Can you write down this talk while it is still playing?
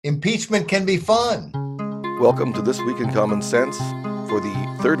Impeachment can be fun. Welcome to This Week in Common Sense for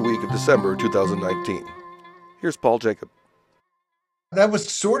the third week of December 2019. Here's Paul Jacob. That was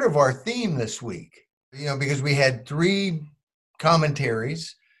sort of our theme this week, because we had three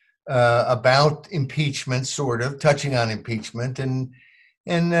commentaries about impeachment, sort of touching on impeachment, and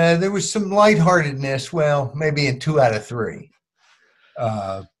there was some lightheartedness. Well, maybe in two out of three.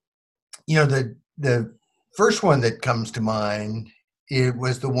 The first one that comes to mind, it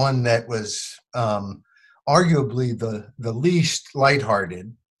was the one that was arguably the least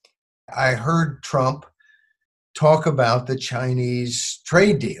lighthearted. I heard Trump talk about the Chinese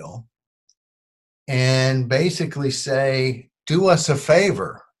trade deal and basically say, do us a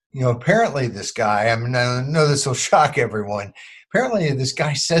favor. Apparently this guy, I know this will shock everyone. Apparently this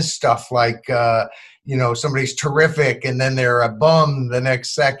guy says stuff like, somebody's terrific and then they're a bum the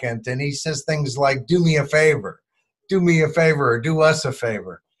next second. And he says things like, do me a favor, or do us a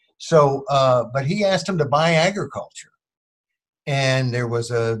favor. So, but he asked him to buy agriculture. And there was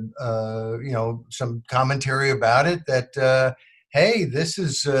some commentary about it that, hey, this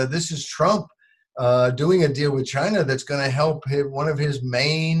is Trump doing a deal with China that's going to help one of his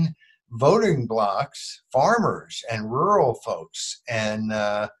main voting blocks, farmers and rural folks. And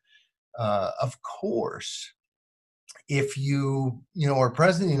of course, if you are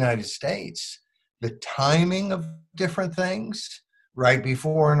president of the United States, the timing of different things right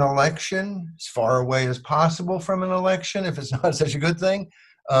before an election, as far away as possible from an election, if it's not such a good thing.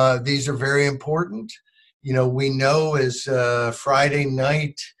 These are very important. We know as Friday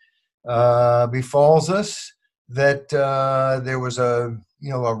night befalls us that there was a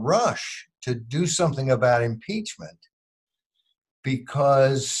rush to do something about impeachment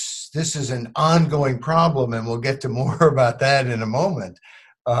because this is an ongoing problem, and we'll get to more about that in a moment.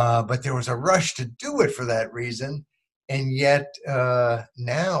 But there was a rush to do it for that reason. And yet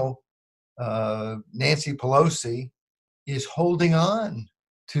now Nancy Pelosi is holding on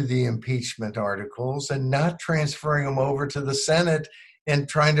to the impeachment articles and not transferring them over to the Senate and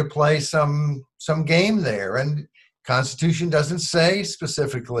trying to play some game there. And Constitution doesn't say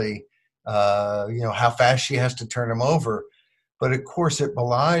specifically, how fast she has to turn them over. But of course, it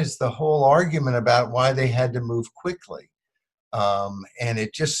belies the whole argument about why they had to move quickly. And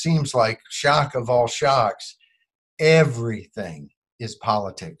it just seems like, shock of all shocks, everything is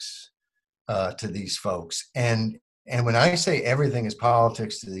politics to these folks. And when I say everything is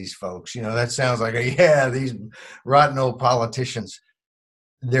politics to these folks, that sounds like, these rotten old politicians.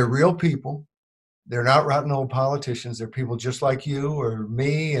 They're real people. They're not rotten old politicians. They're people just like you or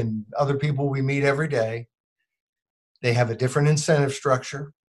me and other people we meet every day. They have a different incentive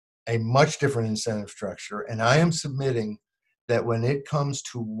structure, a much different incentive structure. And I am submitting that when it comes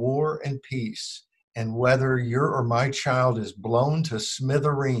to war and peace, and whether your or my child is blown to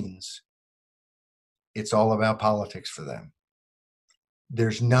smithereens, it's all about politics for them.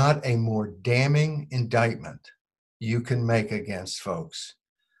 There's not a more damning indictment you can make against folks.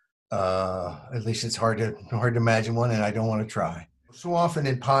 At least it's hard to imagine one, and I don't want to try. So often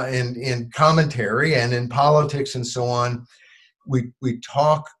in commentary and in politics and so on, we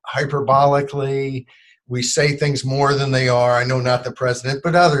talk hyperbolically. We say things more than they are. I know not the president,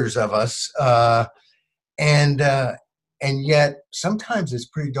 but others of us. And yet sometimes it's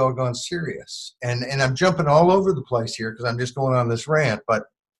pretty doggone serious. And I'm jumping all over the place here because I'm just going on this rant, but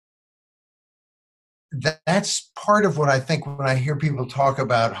that's part of what I think when I hear people talk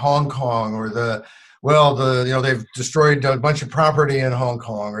about Hong Kong or they've destroyed a bunch of property in Hong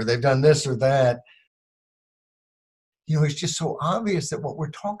Kong or they've done this or that. It's just so obvious that what we're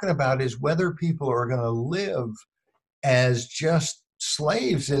talking about is whether people are going to live as just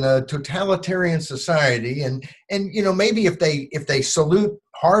slaves in a totalitarian society. And maybe if they salute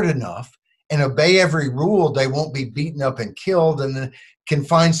hard enough and obey every rule, they won't be beaten up and killed and can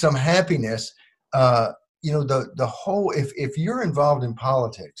find some happiness. The whole, if you're involved in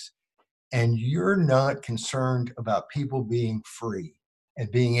politics and you're not concerned about people being free and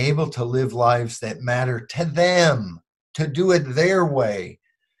being able to live lives that matter to them, to do it their way,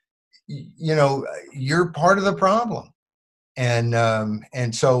 you're part of the problem.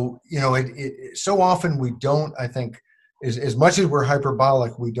 And so, so often we don't, I think, as much as we're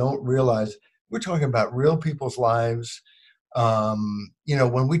hyperbolic, we don't realize we're talking about real people's lives.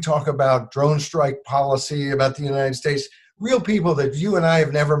 When we talk about drone strike policy about the United States, real people that you and I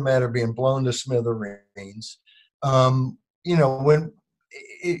have never met are being blown to smithereens. On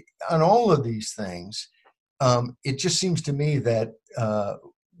all of these things, it just seems to me that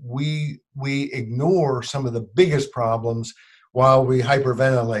we ignore some of the biggest problems while we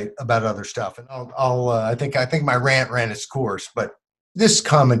hyperventilate about other stuff. And I think my rant ran its course, but this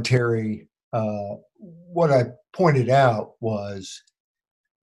commentary, what I pointed out was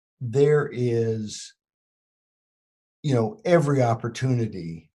there is, every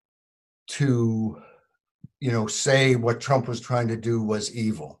opportunity to, say what Trump was trying to do was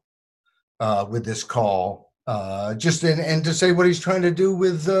evil with this call. Just and to say what he's trying to do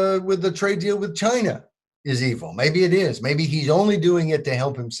with the trade deal with China is evil. Maybe it is. Maybe he's only doing it to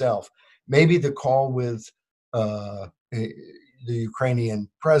help himself. Maybe the call with the Ukrainian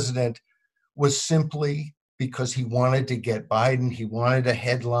president was simply because he wanted to get Biden. He wanted a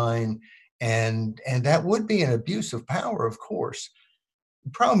headline, and that would be an abuse of power, of course.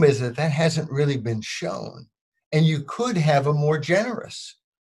 The problem is that that hasn't really been shown, and you could have a more generous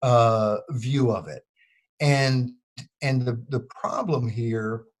view of it. And the problem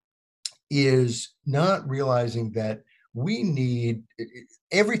here is not realizing that we need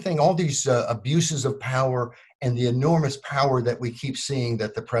everything, all these abuses of power and the enormous power that we keep seeing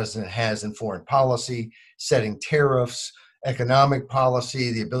that the president has in foreign policy, setting tariffs, economic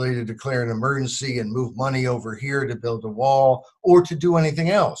policy, the ability to declare an emergency and move money over here to build a wall or to do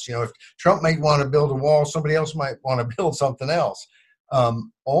anything else. If Trump might want to build a wall, somebody else might want to build something else.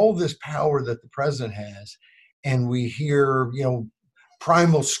 All this power that the president has, and we hear,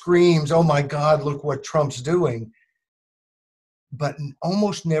 primal screams, oh my God, look what Trump's doing. But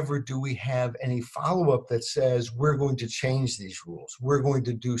almost never do we have any follow-up that says we're going to change these rules. We're going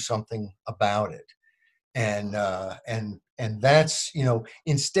to do something about it. And that's,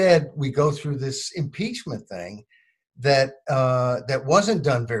 instead we go through this impeachment thing that wasn't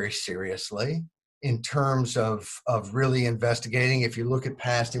done very seriously in terms of really investigating. If you look at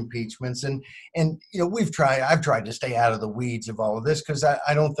past impeachments, and I've tried to stay out of the weeds of all of this because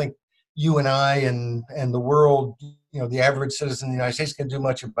I don't think you and I and the world, the average citizen of the United States can do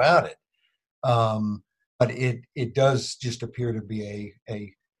much about it. But it does just appear to be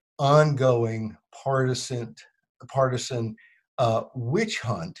a ongoing partisan witch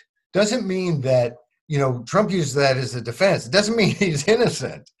hunt. Doesn't mean that Trump uses that as a defense. It doesn't mean he's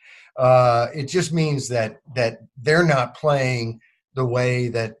innocent. It just means that they're not playing the way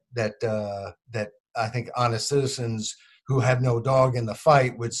that I think honest citizens who have no dog in the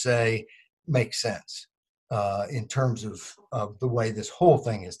fight would say makes sense in terms of the way this whole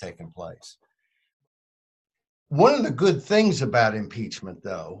thing has taken place. One of the good things about impeachment,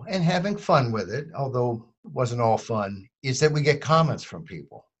 though, and having fun with it, although it wasn't all fun, is that we get comments from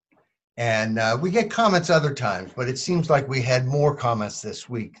people. And we get comments other times, but it seems like we had more comments this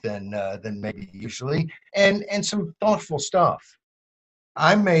week than maybe usually, and some thoughtful stuff.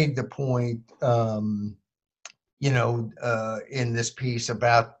 I made the point, in this piece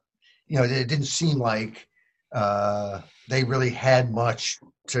about, it didn't seem like they really had much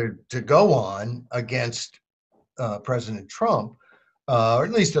to go on against President Trump, or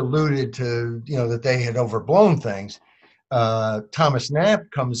at least alluded to, that they had overblown things. Thomas Knapp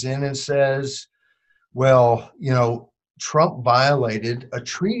comes in and says, well, Trump violated a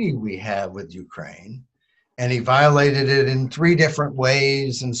treaty we have with Ukraine, and he violated it in 3 different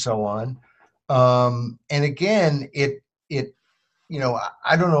ways and so on. And again, I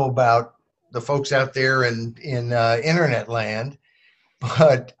don't know about the folks out there in internet land,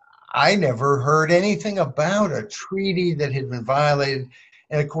 but I never heard anything about a treaty that had been violated.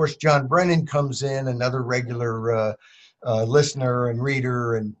 And of course, John Brennan comes in, another regular listener and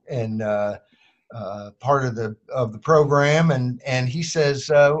reader and part of the program, and he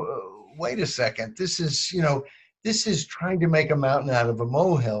says, "Wait a second, this is trying to make a mountain out of a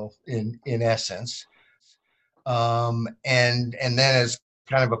molehill in essence." And then as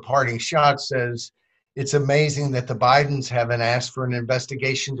kind of a parting shot says, it's amazing that the Bidens haven't asked for an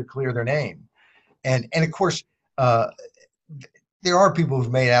investigation to clear their name. And of course, there are people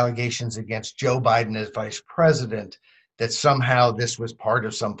who've made allegations against Joe Biden as vice president that somehow this was part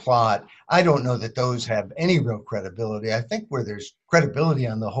of some plot. I don't know that those have any real credibility. I think where there's credibility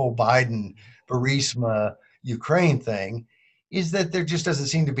on the whole Biden, Burisma, Ukraine thing is that there just doesn't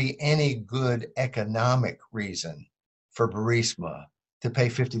seem to be any good economic reason for Burisma to pay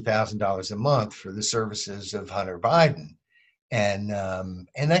 $50,000 a month for the services of Hunter Biden. And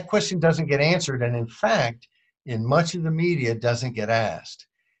that question doesn't get answered. And in fact, in much of the media, doesn't get asked.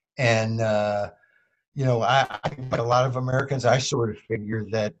 And, like a lot of Americans, I sort of figure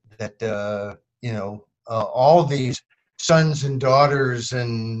that all these sons and daughters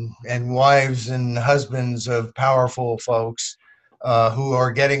and wives and husbands of powerful folks who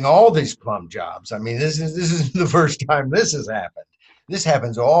are getting all these plum jobs. I mean, this is the first time this has happened. This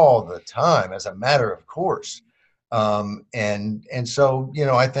happens all the time, as a matter of course. And so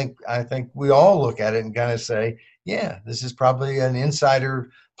I think we all look at it and kind of say, yeah, this is probably an insider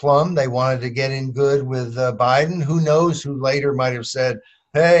plum. They wanted to get in good with Biden. Who knows who later might have said,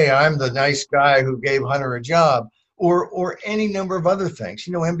 "Hey, I'm the nice guy who gave Hunter a job," or any number of other things.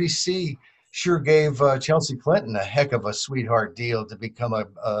 NBC sure gave Chelsea Clinton a heck of a sweetheart deal to become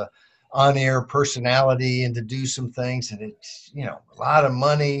a on-air personality and to do some things, and it's a lot of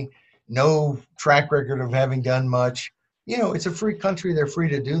money, no track record of having done much. It's a free country. They're free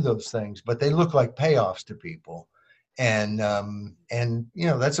to do those things, but they look like payoffs to people. And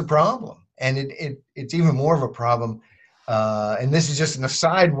that's a problem. And it's even more of a problem. And this is just an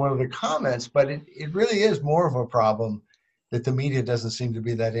aside in one of the comments, but it really is more of a problem that the media doesn't seem to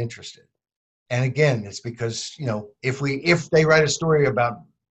be that interested. And again, it's because, if they write a story about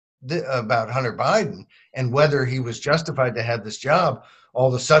Hunter Biden and whether he was justified to have this job, all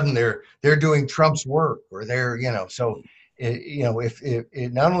of a sudden they're doing Trump's work, or so if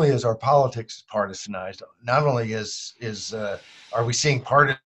it not only is our politics partisanized, not only are we seeing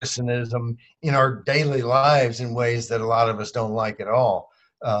partisanism in our daily lives in ways that a lot of us don't like at all,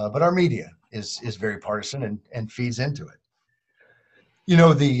 but our media is very partisan and feeds into it.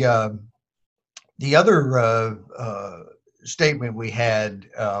 The other statement we had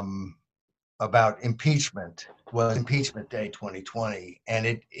about impeachment was Impeachment Day 2020, and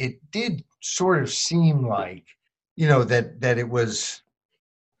it did sort of seem like that it was,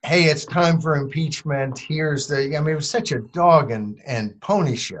 hey, it's time for impeachment. It was such a dog and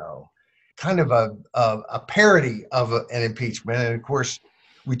pony show, kind of a parody of an impeachment. And of course,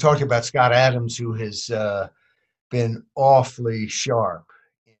 we talked about Scott Adams, who has been awfully sharp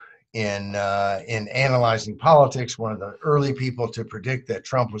in analyzing politics, one of the early people to predict that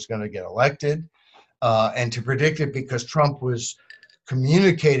Trump was going to get elected, and to predict it because Trump was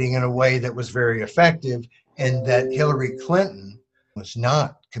communicating in a way that was very effective, and that Hillary Clinton was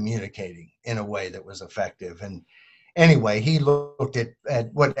not communicating in a way that was effective. And anyway, he looked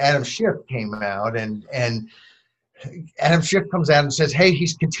at what Adam Schiff came out, and Adam Schiff comes out and says, hey,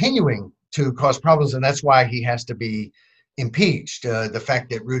 he's continuing to cause problems, and that's why he has to be impeached. The fact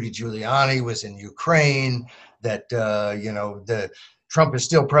that Rudy Giuliani was in Ukraine, that the Trump is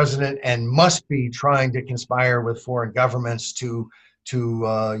still president and must be trying to conspire with foreign governments to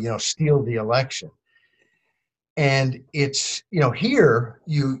steal the election. And it's here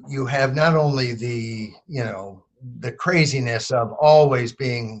you have not only the craziness of always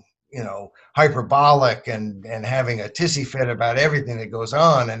being hyperbolic and having a tissy fit about everything that goes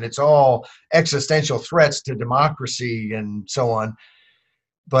on, and it's all existential threats to democracy and so on.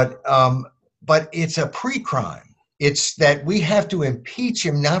 But it's a pre-crime. It's that we have to impeach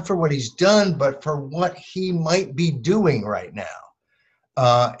him not for what he's done, but for what he might be doing right now.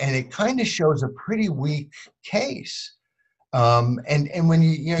 And it kind of shows a pretty weak case. And when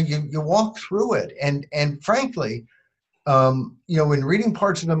you walk through it, and frankly, in reading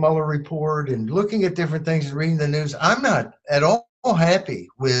parts of the Mueller report and looking at different things and reading the news, I'm not at all happy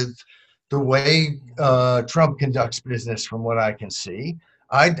with the way Trump conducts business from what I can see.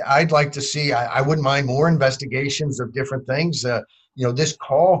 I'd like to see, I wouldn't mind more investigations of different things. This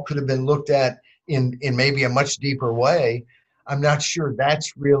call could have been looked at in maybe a much deeper way. I'm not sure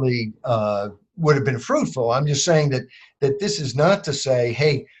that's really would have been fruitful. I'm just saying that this is not to say,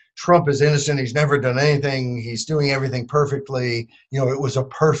 hey, Trump is innocent. He's never done anything. He's doing everything perfectly. It was a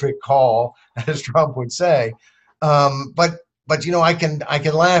perfect call, as Trump would say. But I can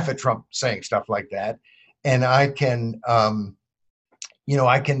laugh at Trump saying stuff like that, and I can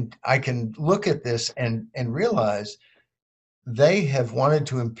I can look at this and realize they have wanted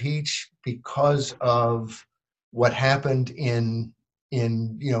to impeach because of what happened in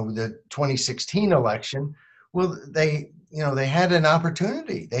the 2016 election. Well, they had an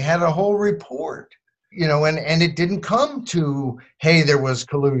opportunity. They had a whole report, and it didn't come to, hey, there was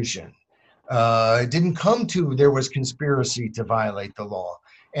collusion. It didn't come to, there was conspiracy to violate the law.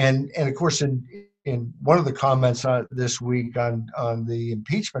 And of course, in one of the comments this week on the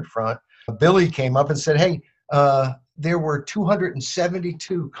impeachment front, Billy came up and said, hey, there were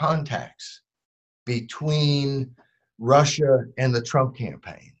 272 contacts between Russia and the Trump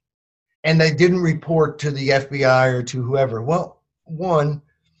campaign. And they didn't report to the FBI or to whoever. Well, one,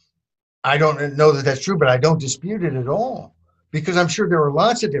 I don't know that that's true, but I don't dispute it at all, because I'm sure there were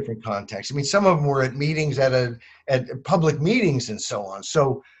lots of different contacts. I mean, some of them were at meetings, at public meetings and so on.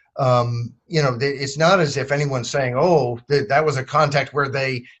 So, it's not as if anyone's saying, oh, that was a contact where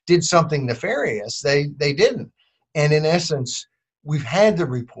they did something nefarious. They didn't. And in essence, we've had the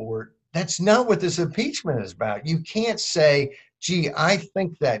report. That's not what this impeachment is about. You can't say, gee, I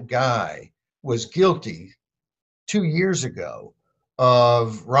think that guy was guilty 2 years ago,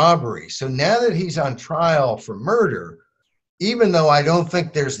 of robbery. So now that he's on trial for murder, even though I don't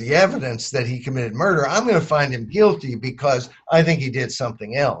think there's the evidence that he committed murder, I'm going to find him guilty because I think he did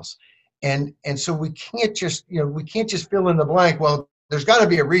something else. And so we can't just, we can't just fill in the blank. Well, there's got to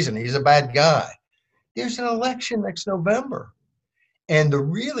be a reason he's a bad guy. There's an election next November. And the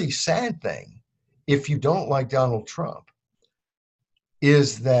really sad thing, if you don't like Donald Trump,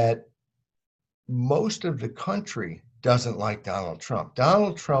 is that most of the country doesn't like Donald Trump.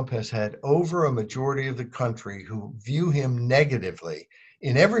 Donald Trump has had over a majority of the country who view him negatively.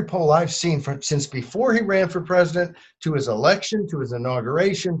 In every poll I've seen since before he ran for president, to his election, to his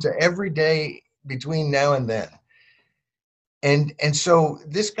inauguration, to every day between now and then. And so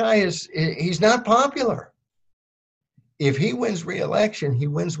this guy he's not popular. If he wins re-election, he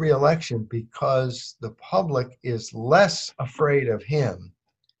wins re-election because the public is less afraid of him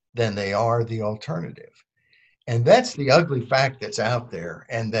than they are the alternative. And that's the ugly fact that's out there.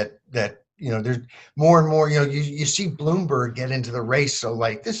 And that there's more and more, you see Bloomberg get into the race. So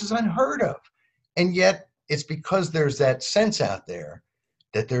like, this is unheard of. And yet it's because there's that sense out there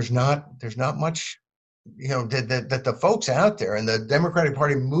that there's not much, that the folks out there and the Democratic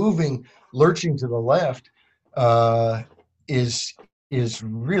Party lurching to the left is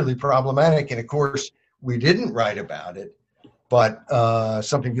really problematic. And of course, we didn't write about it, but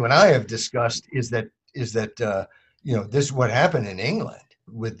something you and I have discussed is that this is what happened in England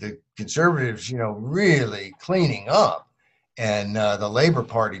with the Conservatives, really cleaning up, and the Labour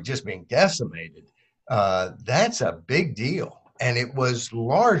Party just being decimated. That's a big deal, and it was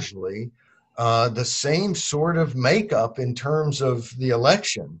largely the same sort of makeup in terms of the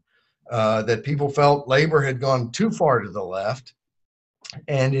election, that people felt Labour had gone too far to the left,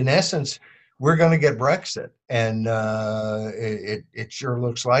 and in essence, we're going to get Brexit, and it sure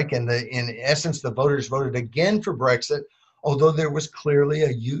looks like. And in essence, the voters voted again for Brexit, although there was clearly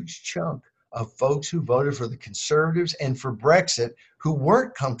a huge chunk of folks who voted for the Conservatives and for Brexit who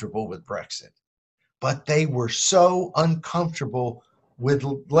weren't comfortable with Brexit, but they were so uncomfortable with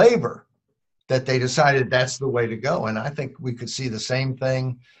Labour that they decided that's the way to go. And I think we could see the same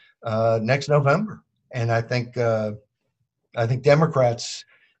thing next November. And I think Democrats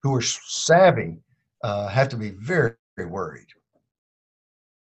who are savvy have to be very, very worried.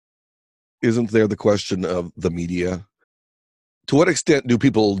 Isn't there the question of the media? To what extent do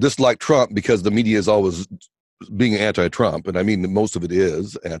people dislike Trump because the media is always being anti-Trump? And I mean, most of it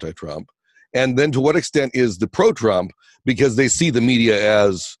is anti-Trump. And then to what extent is the pro-Trump because they see the media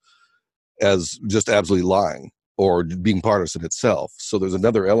as just absolutely lying or being partisan itself? So there's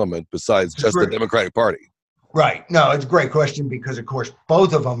another element besides just the Democratic Party. Right. No, it's a great question because, of course,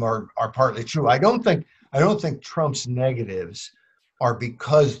 both of them are partly true. I don't think Trump's negatives are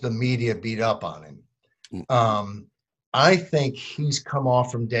because the media beat up on him. I think he's come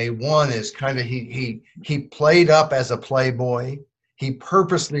off from day one as kind of he played up as a playboy. He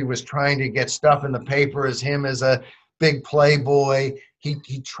purposely was trying to get stuff in the paper as him as a big playboy.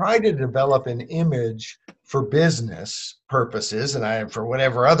 He tried to develop an image for business purposes and for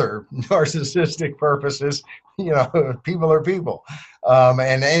whatever other narcissistic purposes. People are people,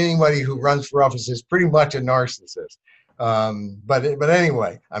 and anybody who runs for office is pretty much a narcissist. But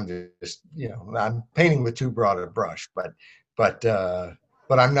anyway, I'm just I'm painting with too broad a brush, but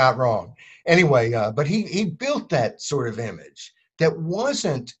I'm not wrong. Anyway, but he built that sort of image that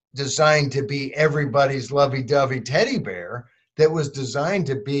wasn't designed to be everybody's lovey-dovey teddy bear. That was designed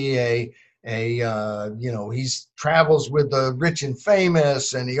to be he travels with the rich and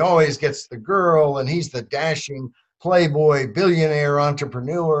famous, and he always gets the girl, and he's the dashing playboy billionaire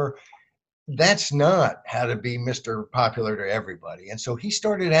entrepreneur. That's not how to be Mr. Popular to everybody. And so he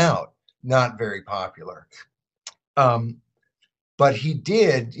started out not very popular. But he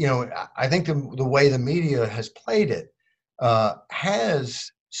did, I think the way the media has played it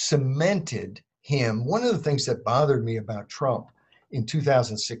has cemented him. One of the things that bothered me about Trump in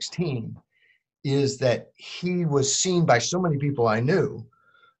 2016 is that he was seen by so many people I knew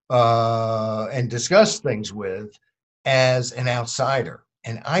and discussed things with as an outsider.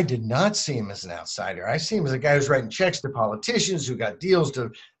 And I did not see him as an outsider. I see him as a guy who's writing checks to politicians who got deals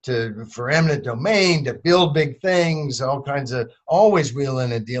for eminent domain, to build big things, all kinds of, always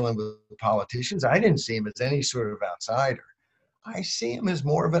wheeling and dealing with politicians. I didn't see him as any sort of outsider. I see him as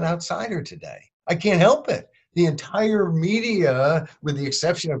more of an outsider today. I can't help it. The entire media, with the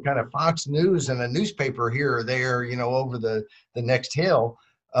exception of kind of Fox News and a newspaper here or there, over the next hill,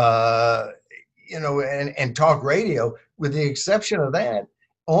 and talk radio, with the exception of that,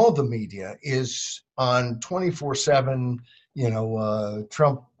 all the media is on 24/7,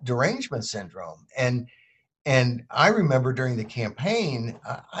 Trump derangement syndrome. And And I remember during the campaign,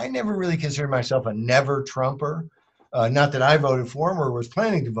 I never really considered myself a never Trumper. Not that I voted for him or was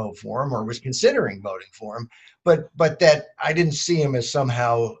planning to vote for him or was considering voting for him, but that I didn't see him as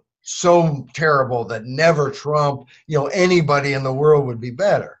somehow so terrible that never Trump, anybody in the world would be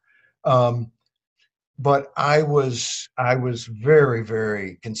better. But I was very,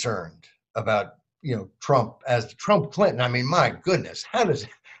 very concerned about Trump as Trump Clinton. I mean, my goodness, how do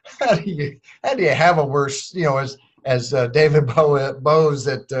you have a worse, as David Bowes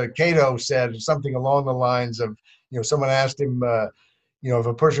at Cato said, something along the lines of, someone asked him, if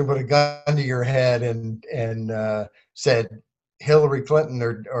a person put a gun to your head and said Hillary Clinton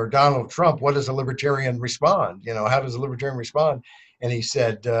or Donald Trump, what does a libertarian respond? How does a libertarian respond? And he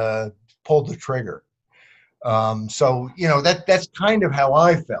said, pull the trigger. So that's kind of how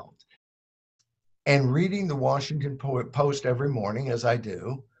I felt. And reading the Washington Post every morning, as I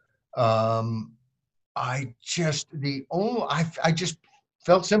do, I just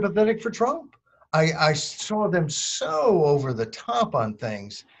felt sympathetic for Trump. I saw them so over the top on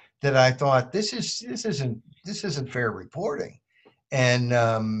things that I thought this isn't fair reporting, and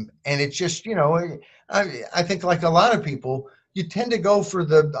it's just I think like a lot of people, you tend to go for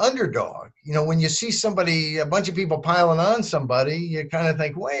the underdog. When you see a bunch of people piling on somebody, you kind of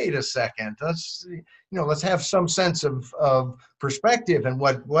think, wait a second, let's have some sense of perspective and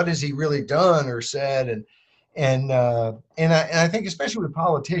what has he really done or said, and I think especially with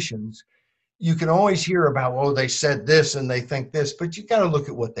politicians, you can always hear about, oh, they said this and they think this, but you got to look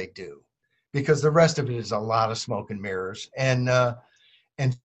at what they do, because the rest of it is a lot of smoke and mirrors. And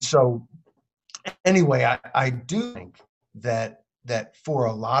so anyway, I do think that for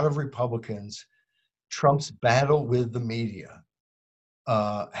a lot of Republicans, Trump's battle with the media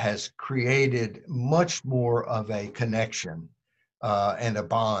has created much more of a connection and a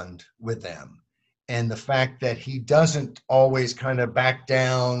bond with them. And the fact that he doesn't always kind of back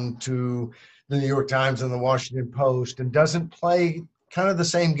down to the New York Times and the Washington Post and doesn't play kind of the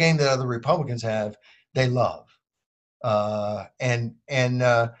same game that other Republicans have, they love. And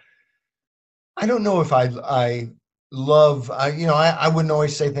I don't know if I love, I wouldn't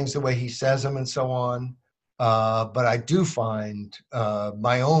always say things the way he says them and so on. But I do find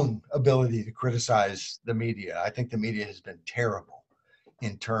my own ability to criticize the media. I think the media has been terrible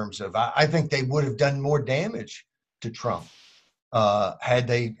in terms of, I think they would have done more damage to Trump had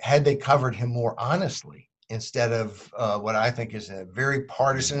they covered him more honestly, instead of what I think is a very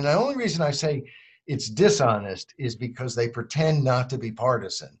partisan. And the only reason I say it's dishonest is because they pretend not to be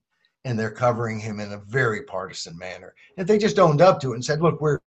partisan, and they're covering him in a very partisan manner. If they just owned up to it and said, look,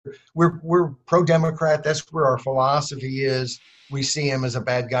 we're pro-Democrat, that's where our philosophy is, we see him as a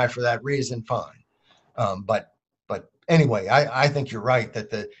bad guy for that reason, fine. But anyway, I think you're right that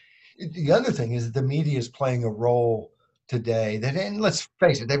the other thing is that the media is playing a role today that, and let's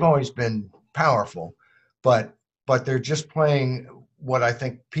face it, they've always been powerful, but they're just playing what I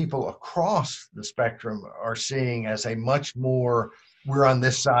think people across the spectrum are seeing as a much more, we're on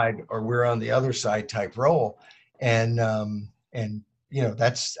this side or we're on the other side type role. And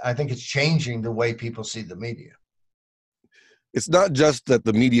that's, I think it's changing the way people see the media. It's not just that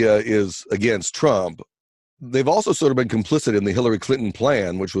the media is against Trump. They've also sort of been complicit in the Hillary Clinton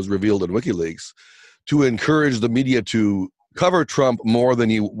plan, which was revealed in WikiLeaks, to encourage the media to cover Trump more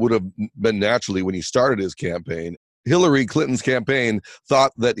than he would have been naturally when he started his campaign. Hillary Clinton's campaign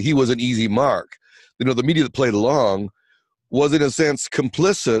thought that he was an easy mark. The media that played along was, in a sense,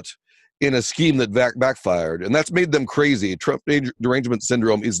 complicit in a scheme that backfired. And that's made them crazy. Trump derangement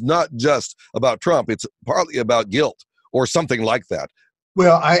syndrome is not just about Trump. It's partly about guilt or something like that.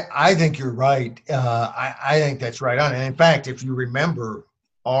 Well, I think you're right. I think that's right on. And in fact, if you remember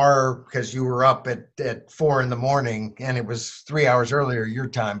because you were up at 4 a.m. and it was 3 hours earlier your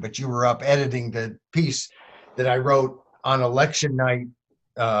time, but you were up editing the piece that I wrote on election night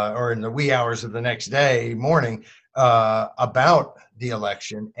or in the wee hours of the next day morning about the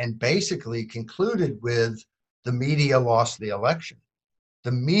election, and basically concluded with the media lost the election.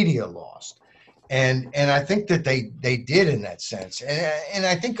 The media lost. And I think that they did in that sense. And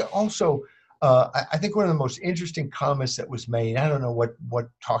I think also, I think one of the most interesting comments that was made, I don't know what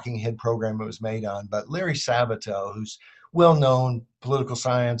talking head program it was made on, but Larry Sabato, who's well-known political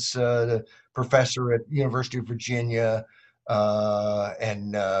science professor at University of Virginia,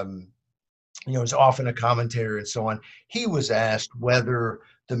 and is often a commentator and so on. He was asked whether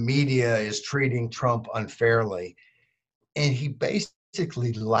the media is treating Trump unfairly, and he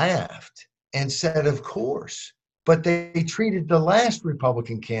basically laughed and said, of course, but they treated the last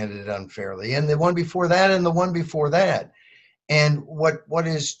Republican candidate unfairly, and the one before that, and the one before that. And what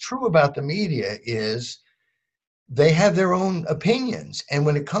is true about the media is they have their own opinions. And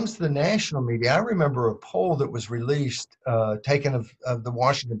when it comes to the national media, I remember a poll that was released, taken of the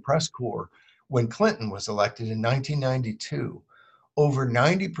Washington Press Corps when Clinton was elected in 1992. Over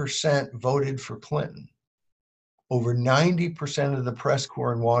 90% voted for Clinton. Over 90% of the press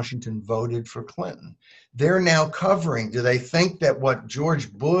corps in Washington voted for Clinton. They're now covering, do they think that what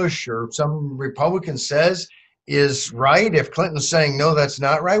George Bush or some Republican says is right? If Clinton's saying, no, that's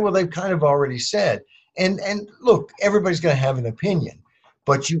not right, well, they've kind of already said. And look, everybody's going to have an opinion,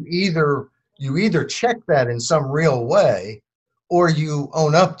 but you either check that in some real way or you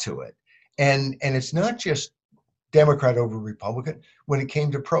own up to it. And it's not just Democrat over Republican when it came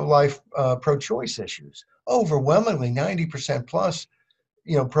to pro-life, pro-choice issues. Overwhelmingly, 90% plus,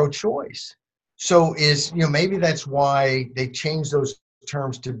 pro-choice. So maybe that's why they changed those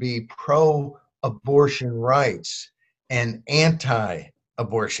terms to be pro-abortion rights and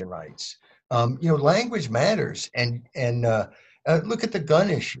anti-abortion rights. Language matters, and look at the gun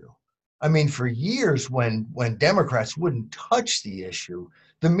issue. I mean, for years, when Democrats wouldn't touch the issue,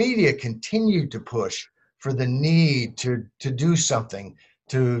 the media continued to push for the need to do something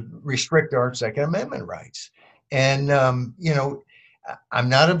to restrict our Second Amendment rights. And, I'm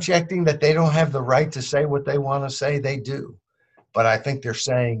not objecting that they don't have the right to say what they want to say. They do. But I think they're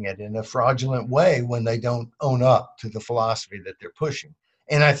saying it in a fraudulent way when they don't own up to the philosophy that they're pushing.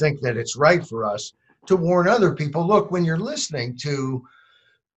 And I think that it's right for us to warn other people, look, when you're listening to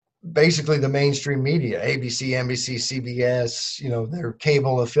basically the mainstream media, ABC, NBC, CBS, their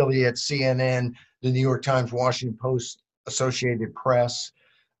cable affiliates, CNN, the New York Times, Washington Post, Associated Press,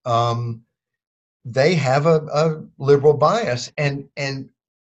 they have a liberal bias. And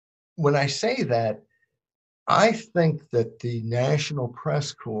when I say that, I think that the National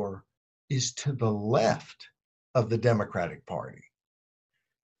Press Corps is to the left of the Democratic Party.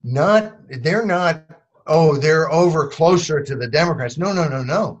 They're not, they're over closer to the Democrats.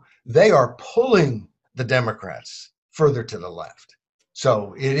 No. They are pulling the Democrats further to the left.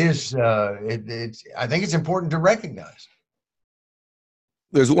 So it is, I think it's important to recognize.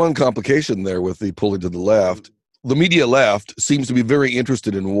 There's one complication there with the pulling to the left. The media left seems to be very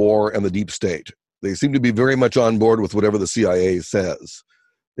interested in war and the deep state. They seem to be very much on board with whatever the CIA says.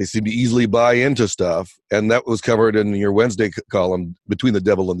 They seem to easily buy into stuff, and that was covered in your Wednesday column, Between the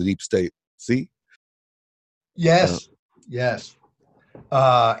Devil and the Deep State. See? Yes.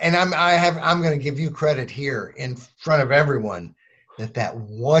 And I'm going to give you credit here in front of everyone that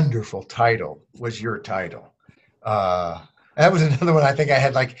wonderful title was your title. That was another one. I think I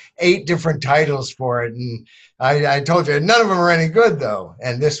had like 8 different titles for it, and I told you none of them are any good though.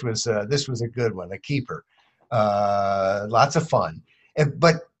 And this was a good one, a keeper. Lots of fun.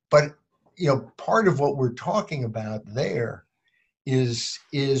 But part of what we're talking about there is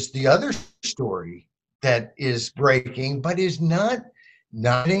the other story that is breaking, but is not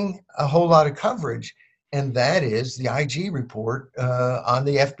getting a whole lot of coverage, and that is the IG report on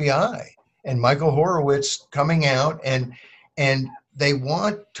the FBI and Michael Horowitz coming out, and they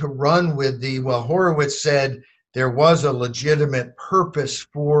want to run with Horowitz said there was a legitimate purpose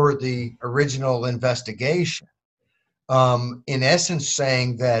for the original investigation. In essence,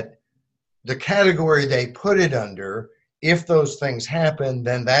 saying that the category they put it under, if those things happen,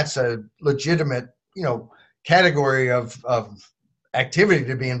 then that's a legitimate, category of activity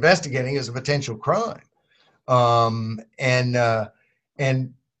to be investigating as a potential crime. And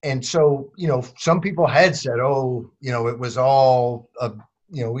so, some people had said, it was all,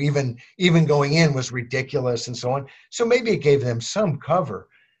 even going in was ridiculous and so on. So maybe it gave them some cover.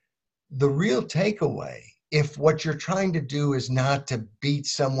 The real takeaway, if what you're trying to do is not to beat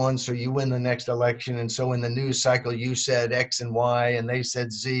someone so you win the next election, and so in the news cycle you said X and Y and they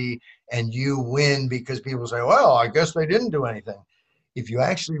said Z and you win because people say, well, I guess they didn't do anything. If you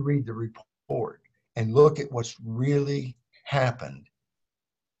actually read the report and look at what's really happened,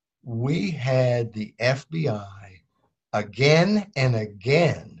 we had the FBI again and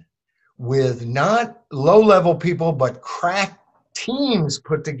again with not low-level people, but crack teams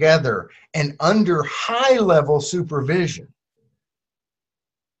put together and under high-level supervision.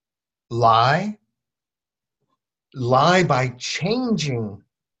 Lie by changing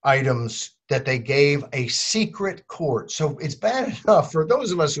items that they gave a secret court. So it's bad enough for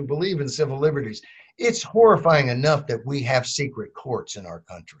those of us who believe in civil liberties. It's horrifying enough that we have secret courts in our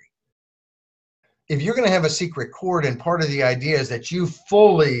country. If you're going to have a secret court and part of the idea is that you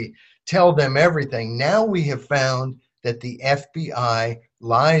fully tell them everything, now we have found that the FBI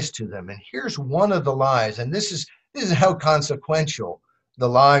lies to them. And here's one of the lies, and this is how consequential the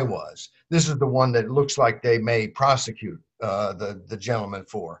lie was. This is the one that looks like they may prosecute the gentleman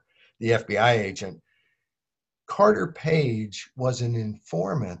for, the FBI agent. Carter Page was an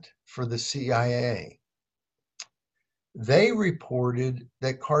informant for the CIA. They reported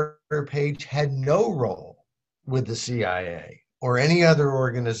that Carter Page had no role with the CIA or any other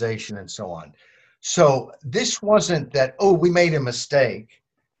organization and so on. So this wasn't that, oh, we made a mistake.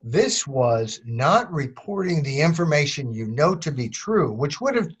 This was not reporting the information you know to be true, which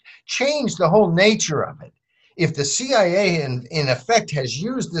would have changed the whole nature of it. If the CIA in effect has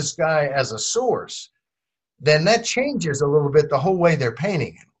used this guy as a source, then that changes a little bit the whole way they're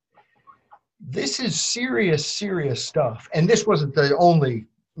painting him. This is serious, serious stuff. And this wasn't the only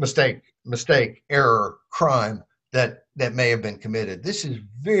mistake, error, crime that may have been committed. This is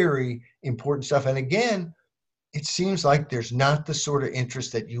very important stuff. And again, it seems like there's not the sort of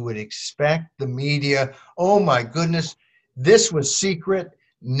interest that you would expect. The media, oh my goodness, this was secret.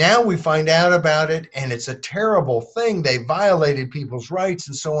 Now we find out about it, and it's a terrible thing. They violated people's rights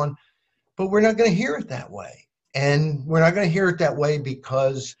and so on. But we're not going to hear it that way. And we're not going to hear it that way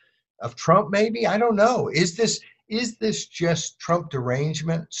because of Trump, maybe? I don't know. Is this just Trump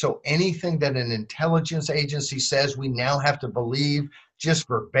derangement? So anything that an intelligence agency says, we now have to believe just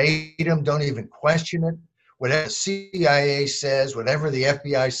verbatim, don't even question it. Whatever the CIA says, whatever the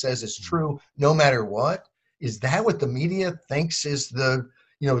FBI says is true, no matter what. Is that what the media thinks is the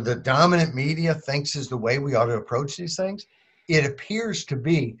dominant media thinks is the way we ought to approach these things? It appears to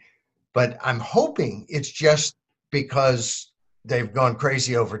be, but I'm hoping it's just because they've gone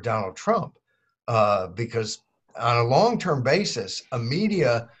crazy over Donald Trump, because on a long-term basis, a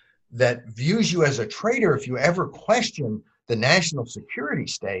media that views you as a traitor if you ever question the national security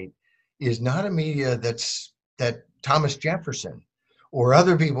state is not a media that Thomas Jefferson or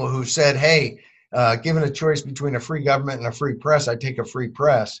other people who said, hey, given a choice between a free government and a free press, I'd take a free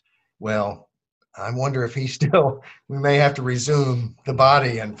press. Well, I wonder if we may have to resume the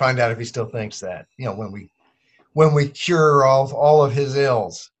body and find out if he still thinks that, when we cure all of his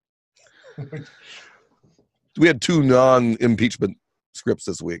ills. We had 2 non-impeachment scripts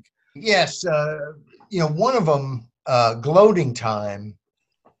this week. Yes. One of them, Gloating Time,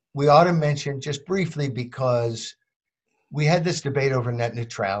 we ought to mention just briefly because we had this debate over net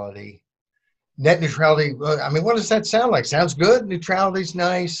neutrality. Net neutrality, I mean, what does that sound like? Sounds good. Neutrality's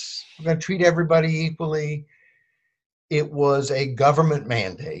nice. We're going to treat everybody equally. It was a government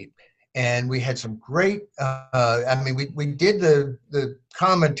mandate. And we had some great, we did the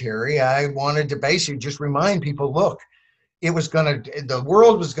commentary. I wanted to basically just remind people, look, the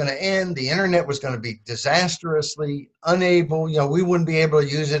world was going to end. The internet was going to be disastrously unable. We wouldn't be able to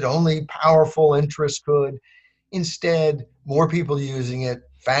use it. Only powerful interests could. Instead, more people using it,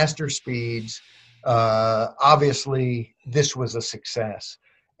 faster speeds. Obviously, this was a success.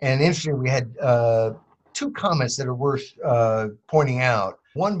 And interestingly, we had 2 comments that are worth pointing out.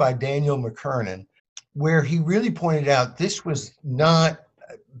 One by Daniel McKernan, where he really pointed out this was not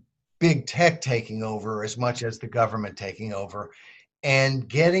big tech taking over as much as the government taking over and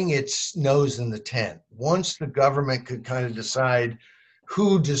getting its nose in the tent. Once the government could kind of decide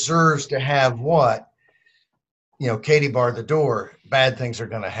who deserves to have what, Katie barred the door, bad things are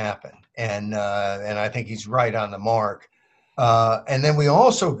going to happen. And I think he's right on the mark. And then we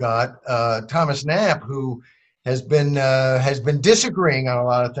also got Thomas Knapp, who has been disagreeing on a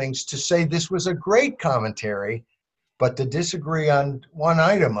lot of things, to say this was a great commentary, but to disagree on one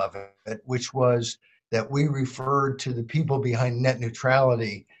item of it, which was that we referred to the people behind net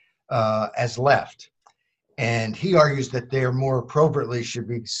neutrality as left. And he argues that they are more appropriately should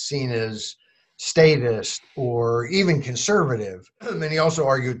be seen as statist or even conservative. And he also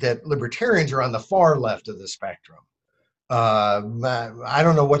argued that libertarians are on the far left of the spectrum. I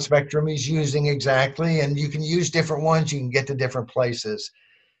don't know what spectrum he's using exactly, and you can use different ones. You can get to different places.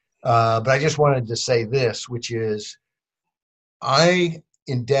 But I just wanted to say this, which is I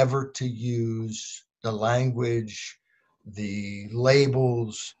endeavor to use the language, the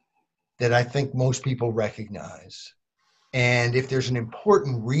labels that I think most people recognize. And if there's an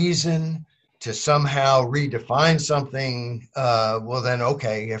important reason to somehow redefine something, well then,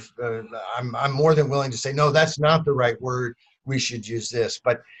 okay, if I'm more than willing to say, no, that's not the right word, we should use this.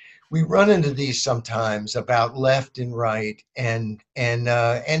 But we run into these sometimes about left and right, and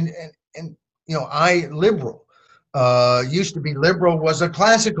liberal. Used to be liberal was a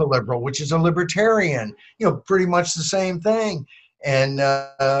classical liberal, which is a libertarian, pretty much the same thing. And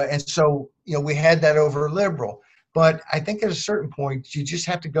so, we had that over liberal. But I think at a certain point, you just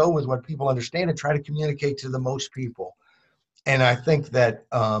have to go with what people understand and try to communicate to the most people. And I think that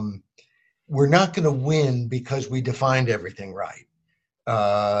we're not going to win because we defined everything right.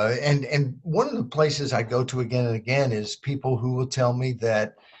 And one of the places I go to again and again is people who will tell me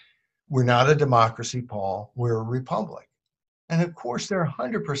that We're not a democracy, Paul. We're a republic. And of course, they're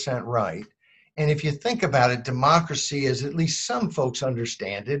 100% right. And if you think about it, democracy, as at least some folks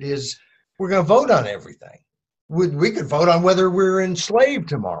understand it, is we're going to vote on everything. We could vote on whether we're enslaved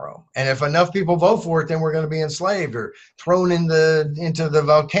tomorrow. And if enough people vote for it, then we're going to be enslaved or thrown into the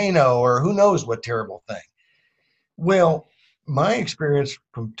volcano or who knows what terrible thing. Well, my experience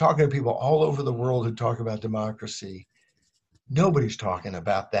from talking to people all over the world who talk about democracy, nobody's talking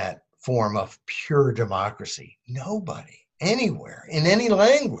about that form of pure democracy. Nobody, anywhere, in any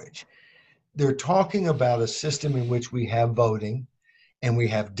language. They're talking about a system in which we have voting and we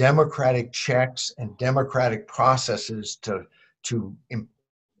have democratic checks and democratic processes to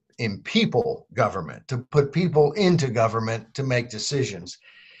people government, to put people into government to make decisions.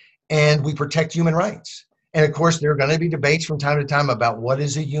 And we protect human rights. And of course, there are going to be debates from time to time about what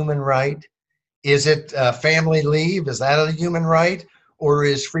is a human right. Is it family leave? Is that a human right? Or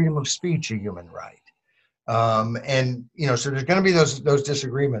is freedom of speech a human right? And, so there's going to be those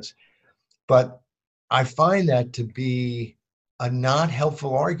disagreements. But I find that to be a not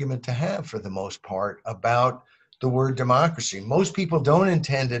helpful argument to have for the most part about the word democracy. Most people don't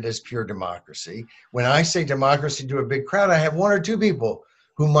intend it as pure democracy. When I say democracy to a big crowd, I have one or two people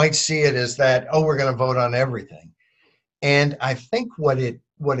who might see it as that, oh, we're going to vote on everything. And I think what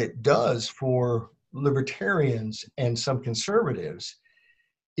it does for libertarians and some conservatives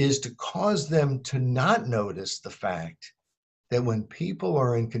is to cause them to not notice the fact that when people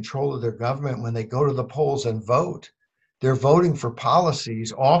are in control of their government, when they go to the polls and vote, they're voting for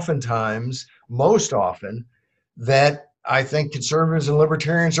policies oftentimes, most often, that I think conservatives and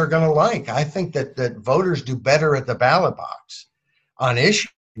libertarians are going to like. I think that voters do better at the ballot box on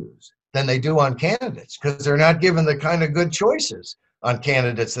issues than they do on candidates because they're not given the kind of good choices on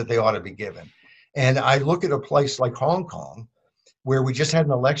candidates that they ought to be given. And I look at a place like Hong Kong, where we just had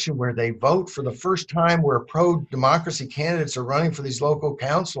an election where they vote for the first time where pro-democracy candidates are running for these local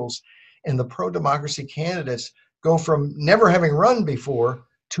councils, and the pro-democracy candidates go from never having run before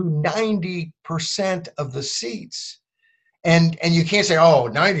to 90% of the seats. And you can't say, oh,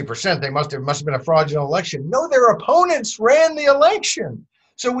 90%, they must have been a fraudulent election. No, their opponents ran the election.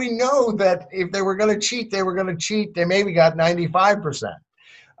 So we know that if they were going to cheat, they were going to cheat. They maybe got 95%.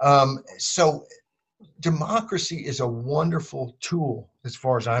 So democracy is a wonderful tool, as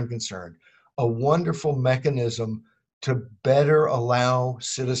far as I'm concerned, a wonderful mechanism to better allow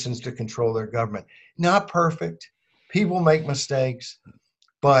citizens to control their government. Not perfect. People make mistakes.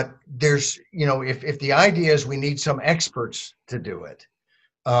 But there's, if the idea is we need some experts to do it,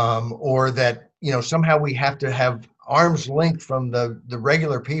 or that, somehow we have to have arm's length from the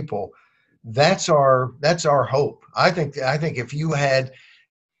regular people, that's our hope. I think if you had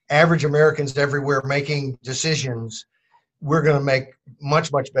average Americans everywhere making decisions, we're going to make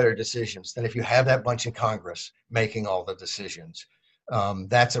much, much better decisions than if you have that bunch in Congress making all the decisions.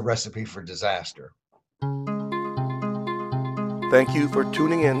 That's a recipe for disaster. Thank you for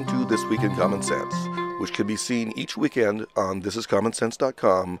tuning in to This Week in Common Sense, which can be seen each weekend on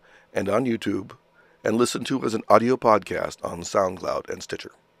thisiscommonsense.com and on YouTube, and listened to as an audio podcast on SoundCloud and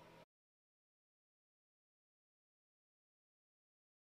Stitcher.